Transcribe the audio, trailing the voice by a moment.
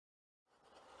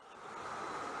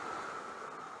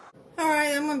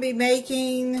Today I'm going to be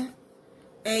making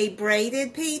a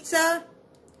braided pizza.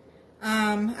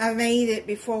 I've made it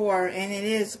before and it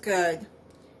is good.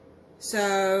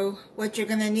 So what you're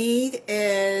going to need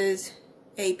is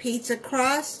a pizza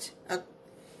crust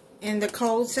in the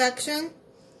cold section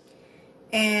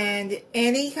and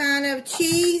any kind of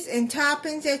cheese and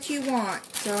toppings that you want.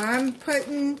 So I'm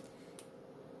putting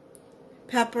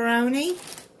pepperoni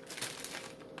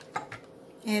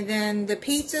and then the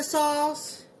pizza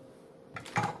sauce.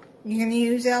 You can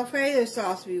use Alfredo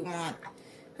sauce if you want.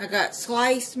 I got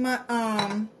sliced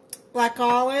black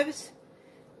olives.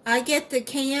 I get the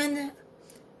canned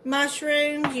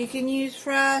mushrooms. You can use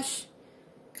fresh,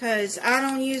 because I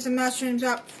don't use the mushrooms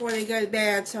up before they go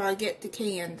bad, so I get the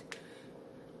canned.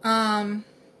 Or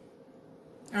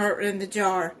in the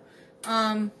jar.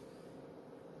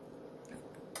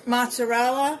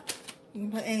 Mozzarella. You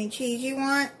can put any cheese you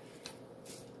want.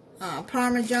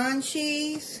 Parmesan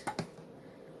cheese.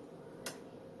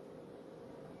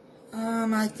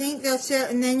 I think that's it.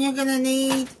 And then you're going to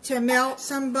need to melt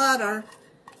some butter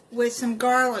with some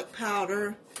garlic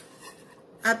powder.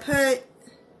 I put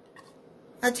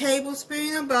a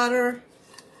tablespoon of butter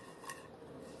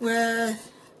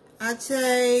with, I'd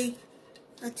say,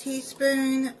 a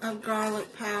teaspoon of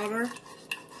garlic powder.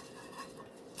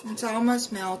 It's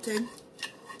almost melted.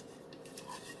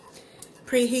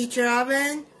 Preheat your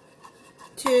oven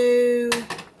to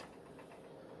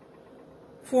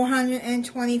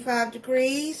 425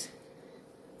 degrees.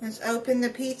 Let's open the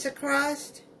pizza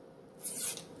crust.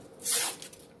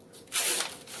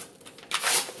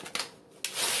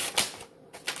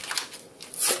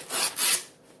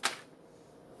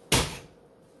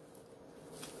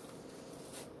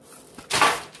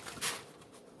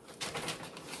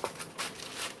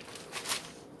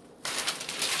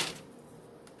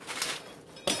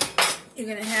 You're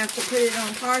going to have to put it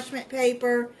on parchment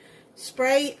paper.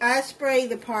 I spray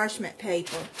the parchment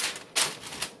paper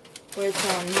with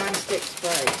non-stick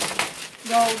spray.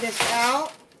 Roll this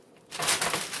out.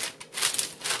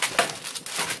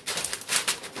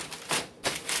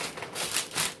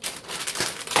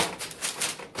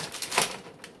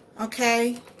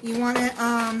 Okay, you want to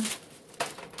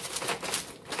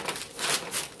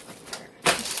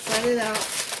spread it out.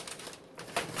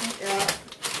 Like that.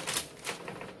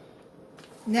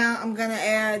 Now I'm going to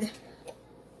add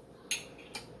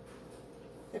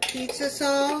the pizza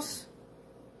sauce.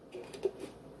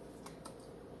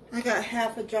 I got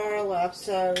half a jar left,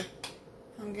 so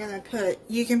I'm going to put,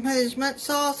 you can put as much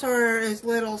sauce or as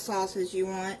little sauce as you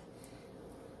want.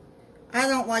 I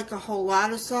don't like a whole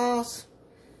lot of sauce,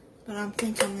 but I'm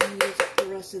thinking I'm going to use the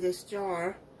rest of this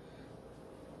jar.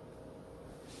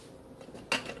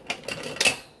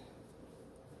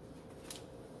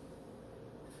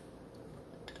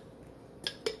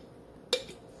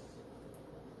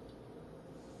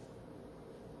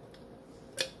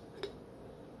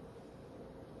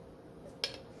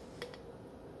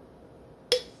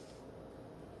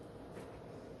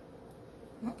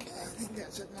 Okay, I think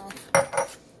that's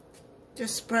enough.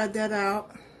 Just spread that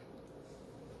out.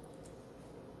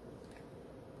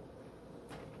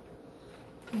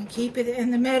 And keep it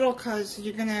in the middle because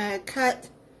you're going to cut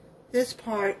this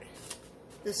part,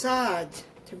 the sides,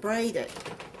 to braid it.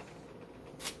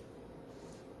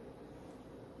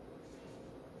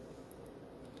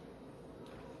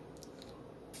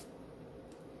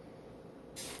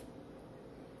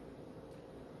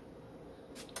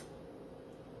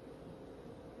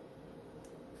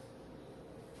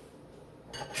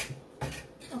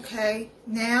 Okay,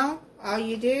 now all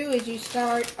you do is you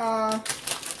start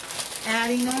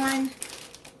adding on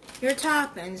your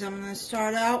toppings. I'm going to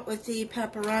start out with the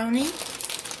pepperoni.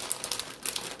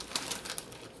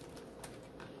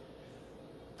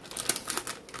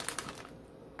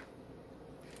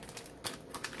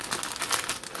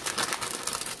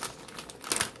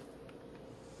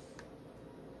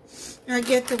 I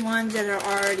get the ones that are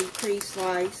already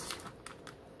pre-sliced.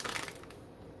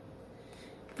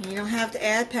 You don't have to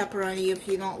add pepperoni if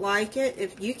you don't like it.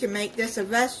 If you can make this a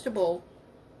vegetable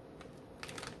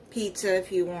pizza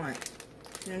if you want.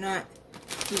 You don't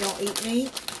eat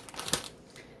meat.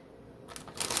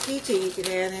 Pizza, you can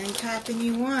add any topping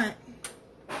you want.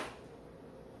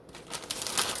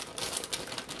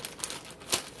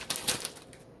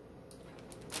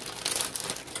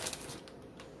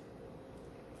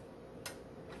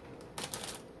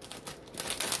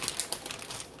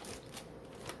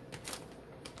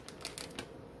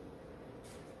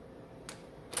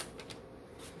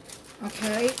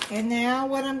 Okay, and now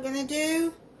what I'm going to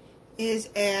do is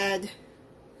add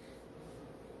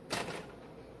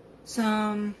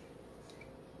some,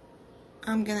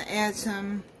 I'm going to add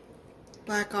some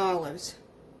black olives.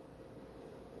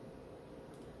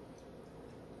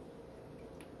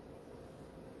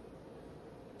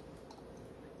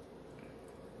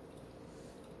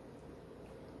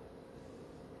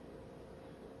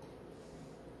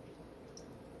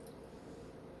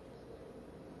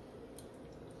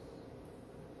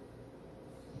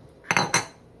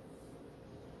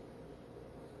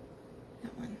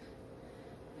 That one.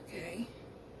 Okay.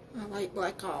 I like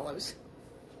black olives.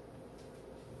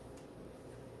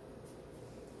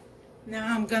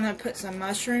 Now I'm going to put some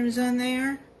mushrooms in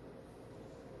there.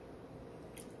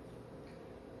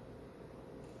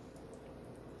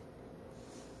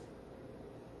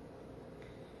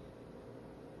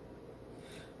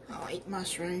 I like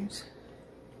mushrooms.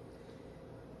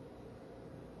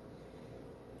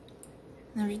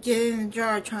 Now if you get it in the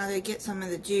jar, try to get some of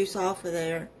the juice off of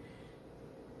there.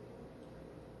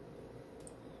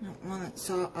 I don't want it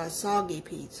a soggy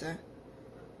pizza.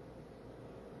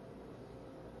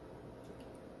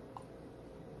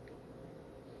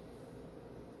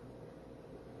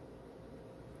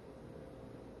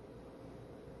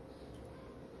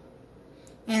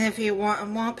 And if you want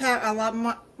a lot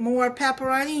more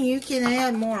pepperoni, you can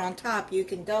add more on top. You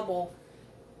can double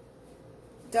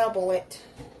it.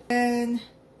 And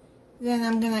then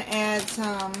I'm going to add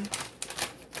some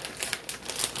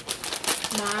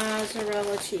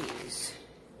mozzarella cheese.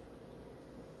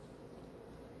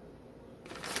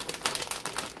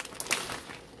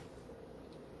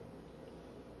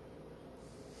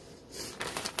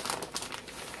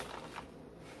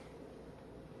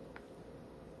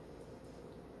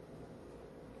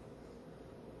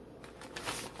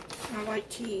 I like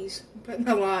cheese. I'm putting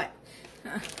a lot.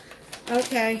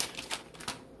 Okay.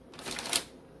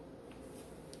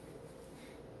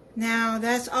 Now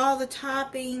that's all the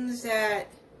toppings that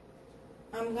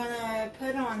I'm going to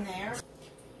put on there.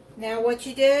 Now what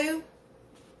you do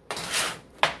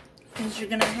is you're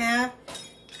going to have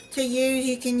to use,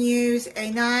 you can use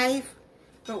a knife,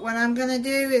 but what I'm going to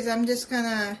do is I'm just going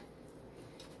to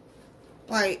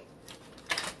like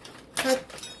put,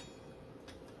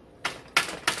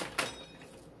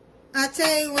 I'd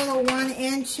say little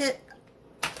 1-inch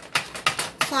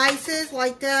slices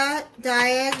like that,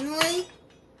 diagonally.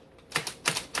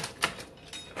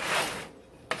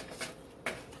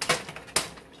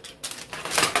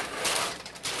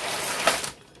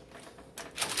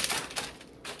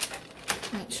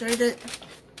 Make sure that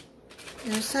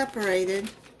they're separated.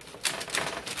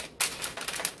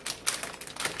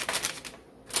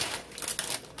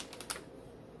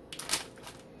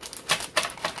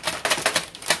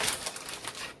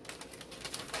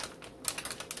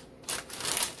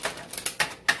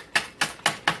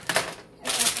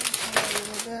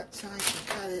 So I can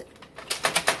cut it.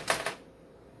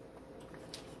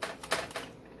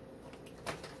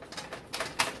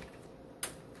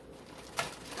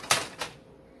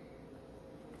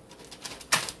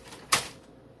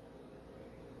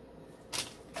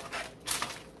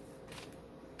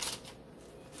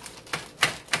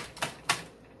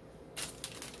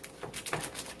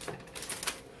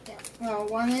 Well,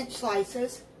 1-inch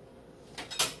slices.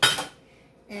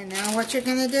 And now what you're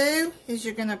going to do is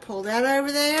you're going to pull that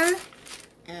over there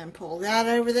and pull that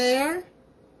over there.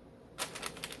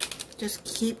 Just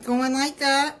keep going like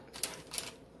that,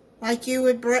 like you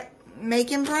would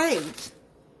making braids.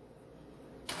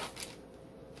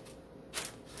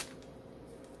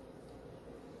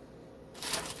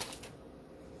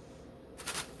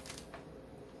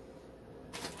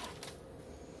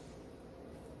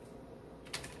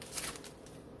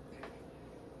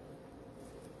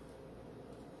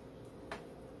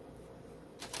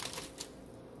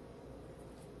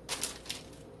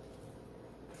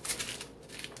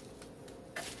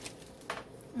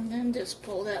 And then just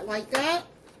pull that like that.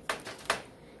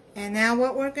 And now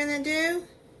what we're going to do,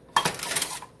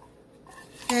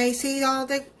 okay, see all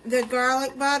the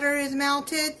garlic butter is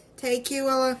melted? Take you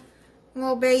a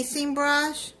little basting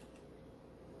brush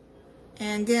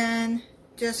and then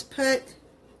just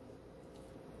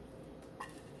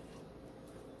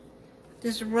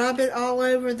rub it all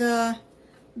over the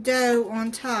dough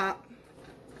on top.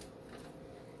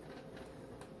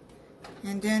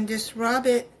 And then just rub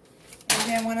it. And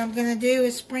then what I'm going to do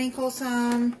is sprinkle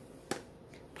some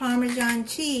Parmesan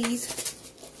cheese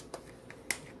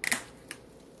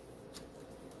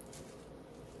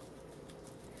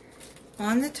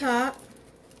on the top.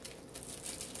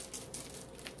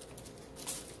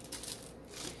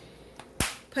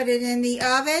 Put it in the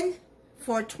oven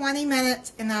for 20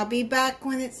 minutes and I'll be back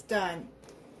when it's done.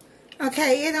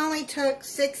 Okay, it only took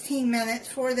 16 minutes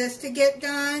for this to get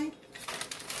done.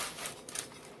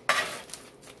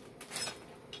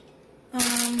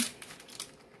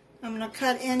 going to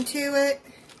cut into it.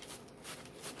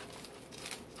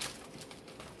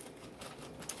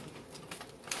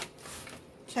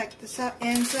 Check this out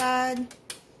inside.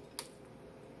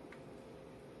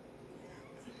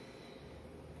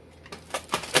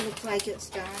 Looks like it's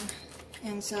done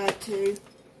inside too.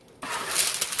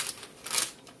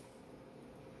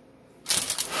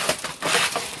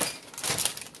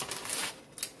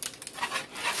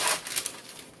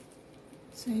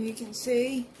 So you can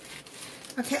see.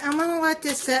 Okay, I'm going to let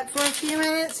this set for a few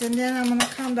minutes and then I'm going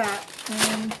to come back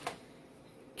and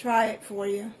try it for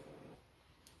you.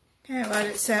 Okay, let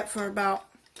it set for about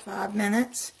 5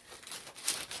 minutes.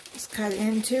 Just cut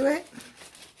into it.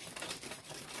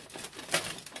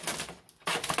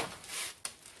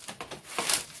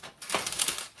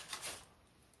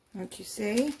 What you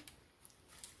see?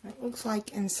 It looks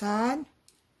like inside.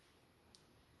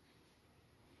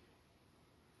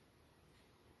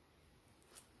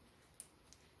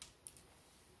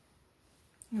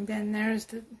 And then there's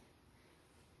the,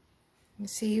 you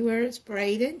see where it's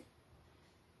braided.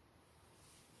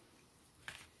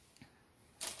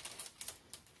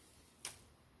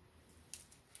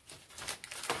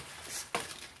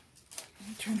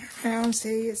 Turn it around,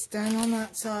 see it's done on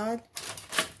that side.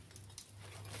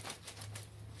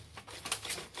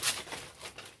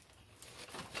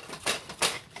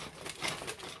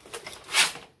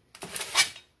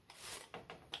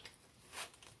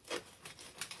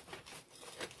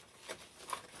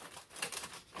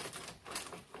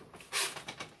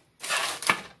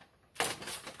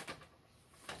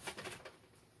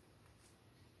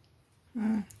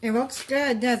 It looks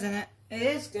good, doesn't it? It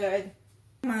is good.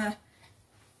 I'm going to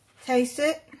taste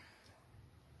it.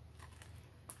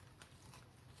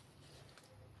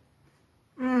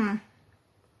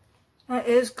 It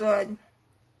is good.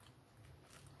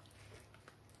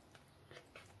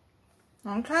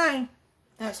 Okay.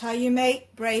 That's how you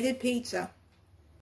make braided pizza.